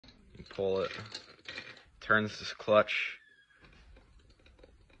pull it, turns this clutch,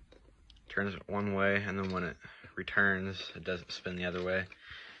 turns it one way, and then when it returns, it doesn't spin the other way.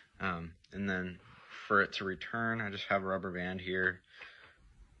 And then for it to return, I just have a rubber band here.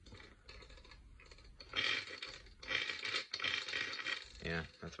 Yeah,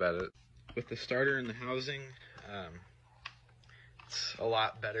 that's about it. With the starter and the housing, it's a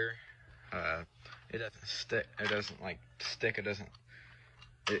lot better. It doesn't stick. It doesn't like stick.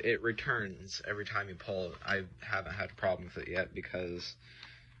 It returns every time you pull it. I haven't had a problem with it yet because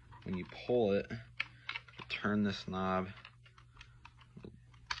when you pull it, you turn this knob.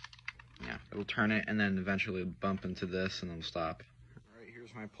 Yeah, it'll turn it and then eventually bump into this and it'll stop. Alright,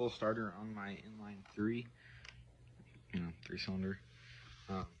 here's my pull starter on my inline 3. 3-cylinder.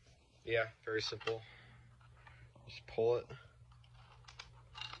 Yeah, very simple. Just pull it.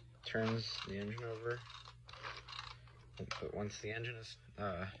 Turns the engine over. But once the engine is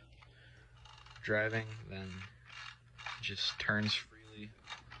driving, then it just turns freely.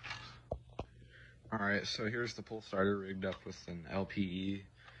 Alright, so here's the pull starter rigged up with an LPE.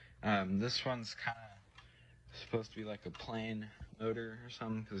 This one's kind of supposed to be like a plain motor or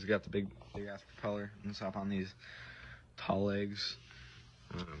something because it's got the big ass propeller and it's up on these tall legs.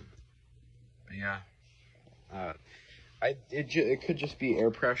 Yeah. It could just be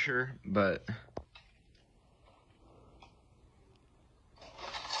air pressure, but